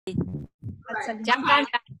Right.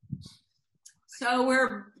 So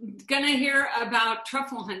we're going to hear about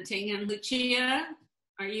truffle hunting. And Lucia,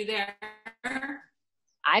 are you there?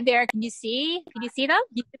 I'm there. Can you see? Can you see them?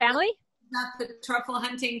 You see the family? Is that the truffle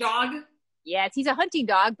hunting dog? Yes, he's a hunting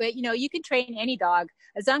dog, but you can train any dog.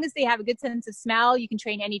 As long as they have a good sense of smell, you can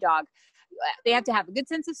train any dog. They have to have a good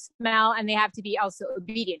sense of smell, and they have to be also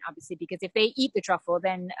obedient, obviously, because if they eat the truffle,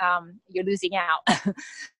 then you're losing out.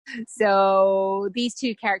 So these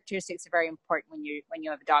two characteristics are very important when you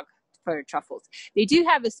have a dog for truffles. They do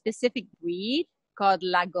have a specific breed called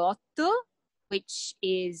Lagotto, which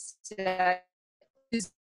is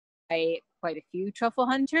used by quite a few truffle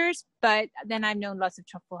hunters, but then I've known lots of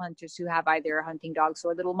truffle hunters who have either hunting dogs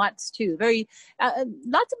or little mutts too.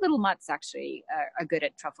 Lots of little mutts actually are good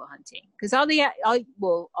at truffle hunting, because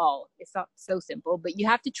it's not so simple, but you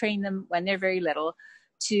have to train them when they're very little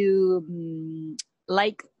to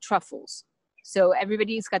like truffles. So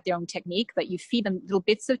everybody's got their own technique, but you feed them little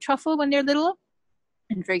bits of truffle when they're little.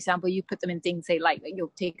 And for example, you put them in things they like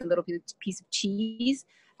you'll take a little piece of cheese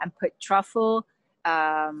and put truffle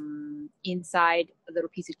inside a little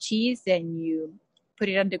piece of cheese. Then you put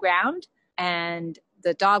it underground, and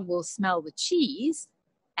the dog will smell the cheese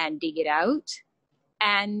and dig it out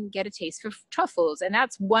and get a taste for truffles. And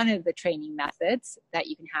that's one of the training methods that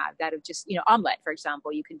you can have, that of just, omelet, for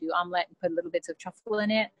example. You can do omelet and put little bits of truffle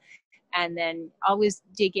in it, and then always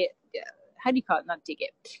dig it. How do you call it? Not dig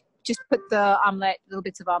it. Just put the little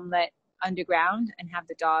bits of omelet underground, and have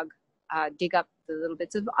the dog dig up the little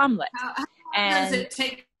bits of omelet. How does it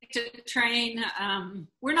take to train?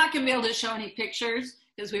 We're not going to be able to show any pictures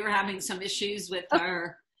because we were having some issues with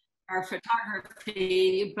our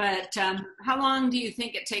photography, but how long do you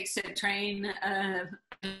think it takes to train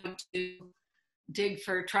to dig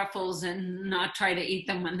for truffles and not try to eat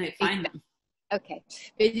them when they find them? Ok,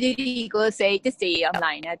 Federico, ti sei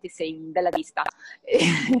online, ti sei in bella vista.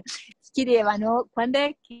 Ci chiedevano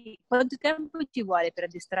quanto tempo ci vuole per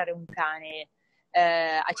addestrare un cane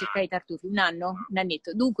a cercare i tartufi? Un anno? Un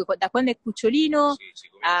annetto. Dunque, da quando è cucciolino? Sì, si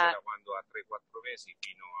comincia da quando ha 3-4 mesi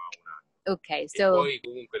fino a un anno. Ok, e poi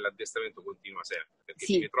comunque l'addestramento continua sempre, perché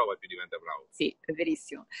si ritrova e più diventa bravo. Sì,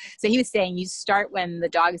 verissimo. So he was saying you start when the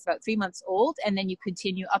dog is about 3 months old, and then you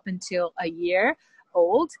continue up until a year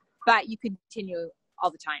old, but you continue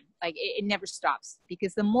all the time. Like it never stops,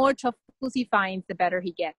 because the more truffles he finds, the better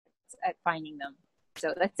he gets at finding them.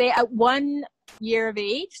 So let's say at 1 year of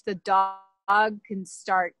age, the dog can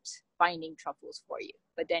start finding truffles for you,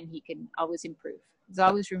 but then he can always improve. There's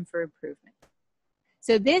always room for improvement.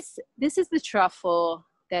 So this is the truffle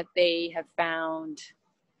that they have found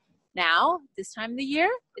now, this time of the year.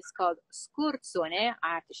 It's called scorzone.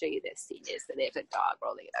 I have to show you this. See this, there's a dog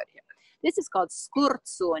rolling it out here. This is called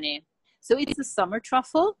scorzone. So it's a summer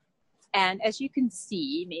truffle. And as you can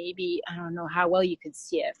see, maybe, I don't know how well you can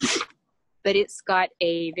see it, but it's got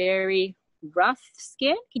a very rough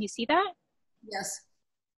skin. Can you see that? Yes.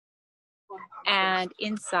 And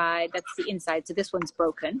inside, that's the inside. So this one's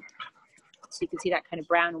broken. So you can see that kind of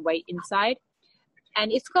brown and white inside.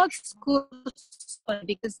 And it's called scorzone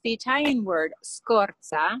because the Italian word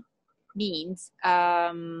scorza means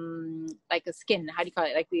like a skin. How do you call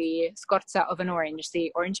it? Like the scorza of an orange,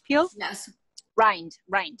 the orange peel? Yes. Rind.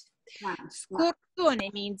 Wow.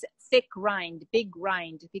 Scorzone means thick rind, big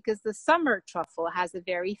rind, because the summer truffle has a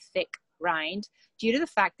very thick rind due to the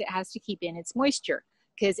fact that it has to keep in its moisture.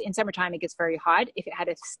 Because in summertime it gets very hot. If it had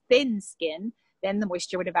a thin skin, then the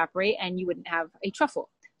moisture would evaporate and you wouldn't have a truffle.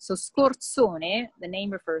 So scorzone, the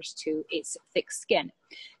name refers to its thick skin.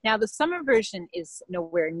 Now the summer version is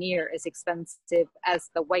nowhere near as expensive as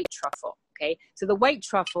the white truffle, okay? So the white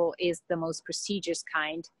truffle is the most prestigious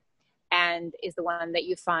kind and is the one that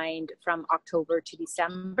you find from October to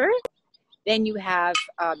December. Then you have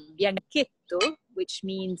bianchetto, which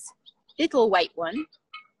means little white one.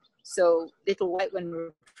 So little white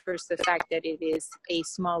one refers to the fact that it is a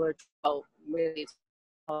smaller truffle, really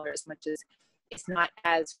smaller, as much as it's not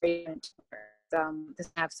as fragrant,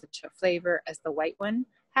 doesn't have such a flavor as the white one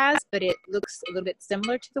has, but it looks a little bit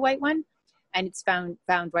similar to the white one, and it's found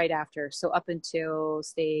right after, so up until,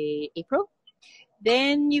 say, April.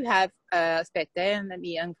 Then you have, aspetta, let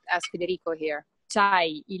me ask Federico here.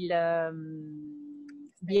 C'hai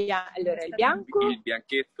allora, il bianco. Il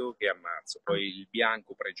bianchetto che è a marzo, poi il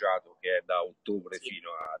bianco pregiato che è da ottobre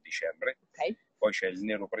fino a dicembre, okay. Poi c'è il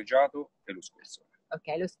nero pregiato e lo scorzone.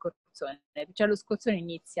 Ok, lo scorzone. Cioè lo scorzone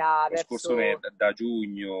inizia lo scorzone da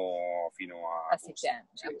giugno fino a settembre.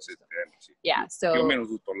 Settembre, sì. Yeah, so, più o meno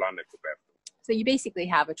tutto l'anno è coperto. So you basically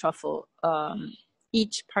have a truffle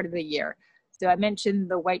each part of the year. So I mentioned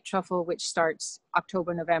the white truffle, which starts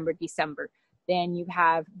October, November, December. Then you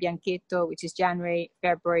have Bianchetto, which is January,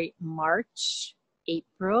 February, March,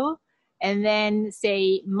 April. And then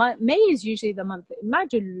say May is usually the month,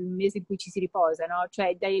 maggio è il mese in cui ci si riposa, no?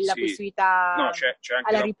 Cioè dai la possibilità no, c'è anche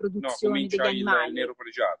alla riproduzione degli animali. il nero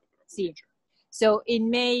pregiato. Però, sì. So in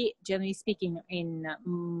May, generally speaking, in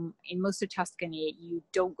most of Tuscany, you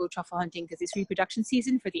don't go truffle hunting because it's reproduction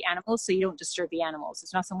season for the animals, so you don't disturb the animals.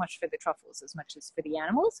 It's not so much for the truffles as much as for the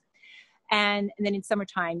animals. And then in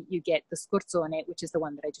summertime, you get the scorzone, which is the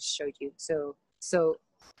one that I just showed you. So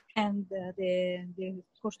and the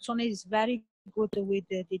scorzone is very good with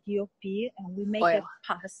the DOP, and we make oil.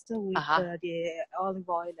 a pasta with the olive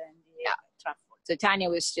oil and the truffle. So Tanya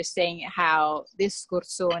was just saying how this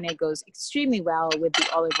scorzone goes extremely well with the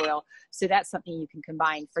olive oil. So that's something you can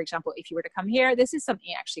combine. For example, if you were to come here, this is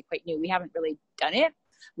something actually quite new. We haven't really done it.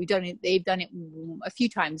 They've done it a few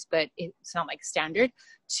times, but it's not like standard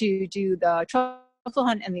to do the truffle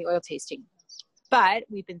hunt and the oil tasting. But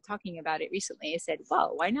we've been talking about it recently. I said,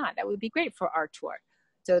 well, why not? That would be great for our tour.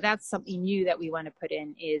 So that's something new that we want to put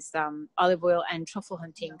in is olive oil and truffle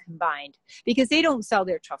hunting combined, because they don't sell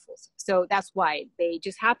their truffles. So that's why they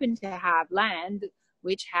just happen to have land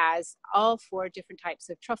which has all 4 different types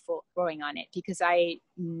of truffle growing on it, because I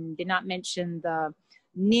did not mention the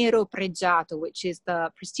Nero Pregiato, which is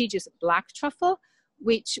the prestigious black truffle,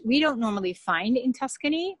 which we don't normally find in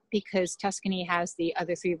Tuscany because Tuscany has the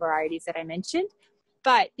other 3 varieties that I mentioned.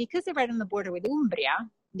 But because they're right on the border with Umbria,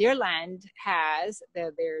 their land has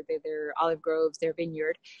their olive groves, their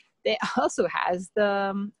vineyard. They also has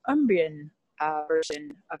the Umbrian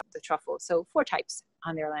version of the truffle. So 4 types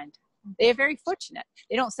on their land. They are very fortunate.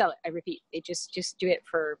 They don't sell it, I repeat. They just do it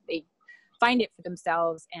they find it for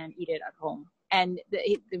themselves and eat it at home. And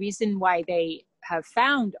the reason why they have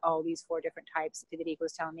found all these 4 different types, Federico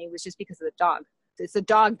was telling me, was just because of the dog. It's the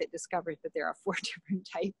dog that discovered that there are 4 different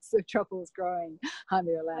types of truffles growing on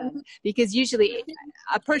their land. Because usually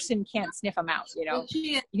a person can't sniff them out, you know.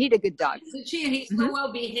 You need a good dog. He's so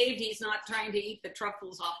well behaved, he's not trying to eat the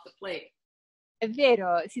truffles off the plate. È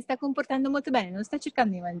vero, si sta comportando molto bene, non sta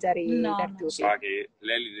cercando di mangiare i tartufi. Sa che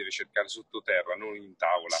lei li deve cercare sottoterra, non in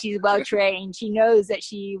tavola. She's well trained. She knows that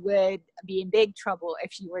she would be in big trouble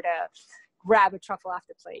if she were to grab a truffle off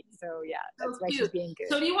the plate. So yeah, that's why she's being good.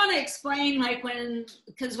 So do you want to explain, like,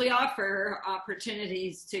 because we offer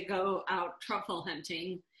opportunities to go out truffle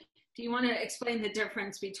hunting, do you want to explain the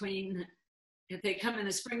difference between if they come in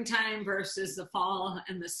the springtime versus the fall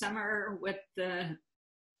and the summer with the...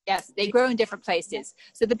 Yes, they grow in different places.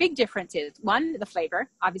 So the big difference is, one, the flavor.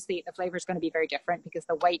 Obviously, the flavor is going to be very different because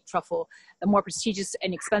the white truffle, the more prestigious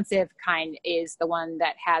and expensive kind, is the one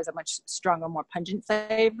that has a much stronger, more pungent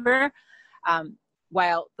flavor,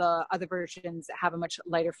 while the other versions have a much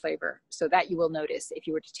lighter flavor. So that you will notice if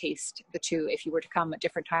you were to taste the 2, if you were to come at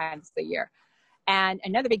different times of the year. And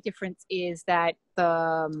another big difference is that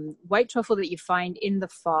the white truffle that you find in the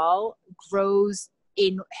fall grows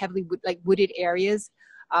in heavily wooded areas,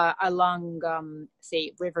 along,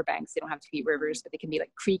 say, riverbanks. They don't have to be rivers, but they can be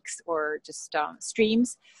like creeks or just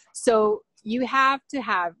streams. So you have to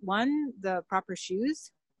have, one, the proper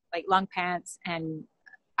shoes, like long pants, and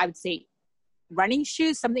I would say running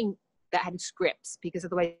shoes, something that has grips, because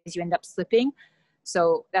otherwise you end up slipping.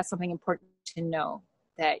 So that's something important to know,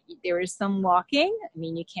 that there is some walking. I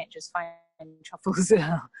mean, you can't just find truffles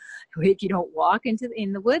if you don't walk in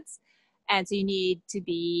the woods. And so you need to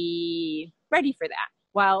be ready for that.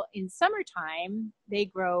 While in summertime, they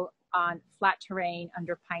grow on flat terrain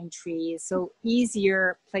under pine trees, so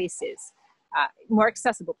easier places, more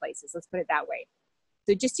accessible places, let's put it that way.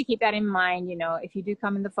 So just to keep that in mind, you know, if you do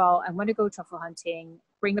come in the fall and want to go truffle hunting,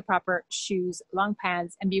 bring the proper shoes, long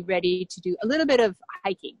pants, and be ready to do a little bit of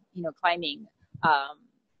hiking, you know, climbing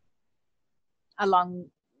along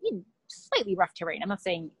slightly rough terrain. I'm not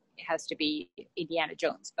saying it has to be Indiana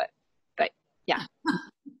Jones, but yeah.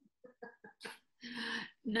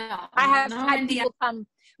 No, I have had people come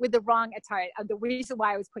with the wrong attire. The reason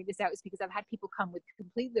why I was pointing this out is because I've had people come with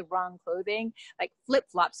completely the wrong clothing, like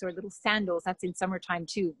flip-flops or little sandals. That's in summertime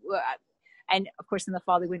too. And of course in the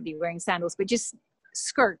fall they wouldn't be wearing sandals, but just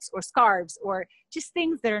skirts or scarves or just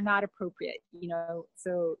things that are not appropriate, you know.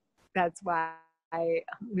 So that's why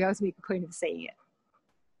we always make a point of saying it.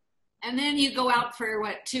 And then you go out for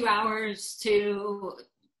 2 hours to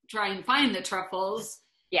try and find the truffles.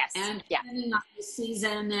 Yes. And depending on the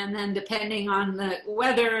season, and then depending on the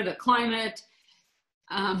weather, the climate,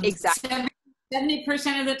 exactly.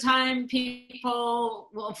 70% of the time, people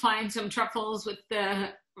will find some truffles with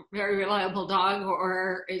the very reliable dog,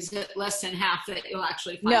 or is it less than half that you'll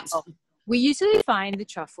actually find? No, we usually find the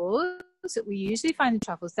truffles we usually find the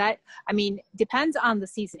truffles that, I mean, depends on the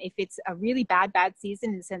season. If it's a really bad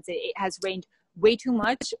season in the sense that it has rained way too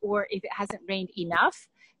much, or if it hasn't rained enough,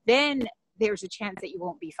 then there's a chance that you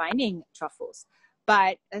won't be finding truffles.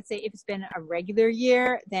 But let's say if it's been a regular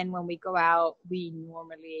year, then when we go out, we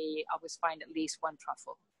normally always find at least one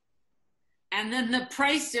truffle. And then the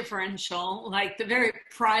price differential, like the very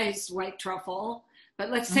prized white truffle, but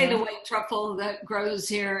let's say the white truffle that grows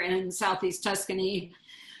here in Southeast Tuscany,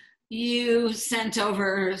 you sent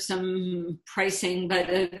over some pricing, but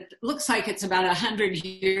it looks like it's about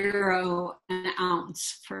 €100 an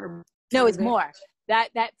ounce for. No, it's more.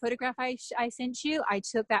 That photograph I sent you, I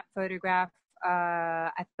took that photograph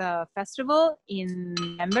at the festival in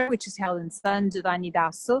November, which is held in San Giovanni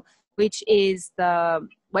d'Asso, which is the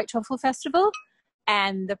White Truffle Festival.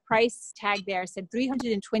 And the price tag there said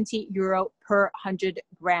 €320 per 100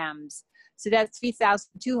 grams. So that's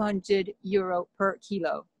 €3,200 per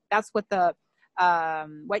kilo. That's what the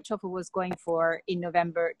white truffle was going for in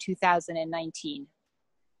November 2019.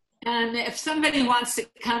 And if somebody wants to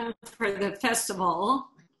come for the festival,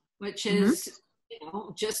 which is,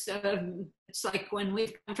 just it's like when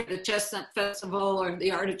we come for the Chestnut Festival or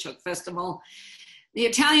the Artichoke Festival, the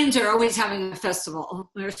Italians are always having a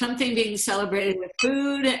festival. There's something being celebrated with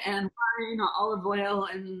food and wine, olive oil,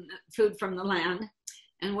 and food from the land.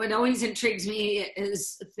 And what always intrigues me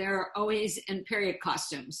is they're always in period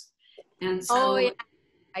costumes. And so,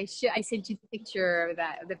 I sent you the picture of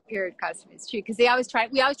that, the period costume. It's true, because we always try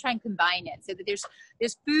and combine it so that there's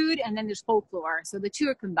food and then there's folklore. So the two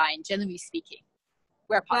are combined, generally speaking,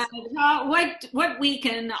 where possible. What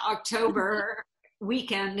weekend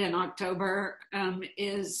in October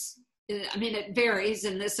is, I mean, it varies.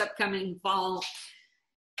 In this upcoming fall,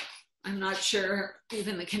 I'm not sure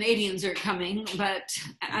even the Canadians are coming, but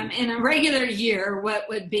in a regular year, what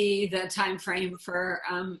would be the time frame for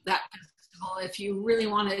that festival if you really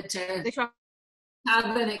wanted to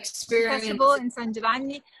have an experience? Festival in San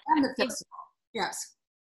Giovanni. And the festival, yes.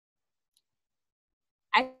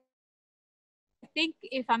 I think,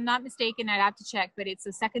 if I'm not mistaken, I'd have to check, but it's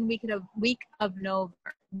the second week of November.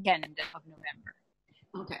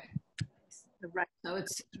 Okay. So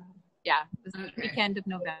it's the weekend of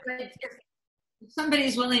November. If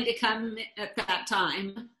somebody's willing to come at that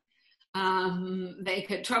time, they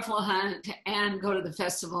could truffle hunt and go to the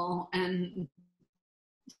festival and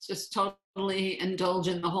just totally indulge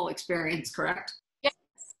in the whole experience, correct? Yes.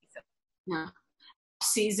 Yeah.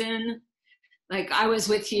 Season, like I was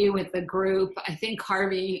with you with the group. I think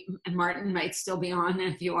Harvey and Martin might still be on.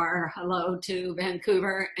 If you are, hello to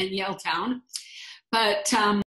Vancouver and Yaletown. But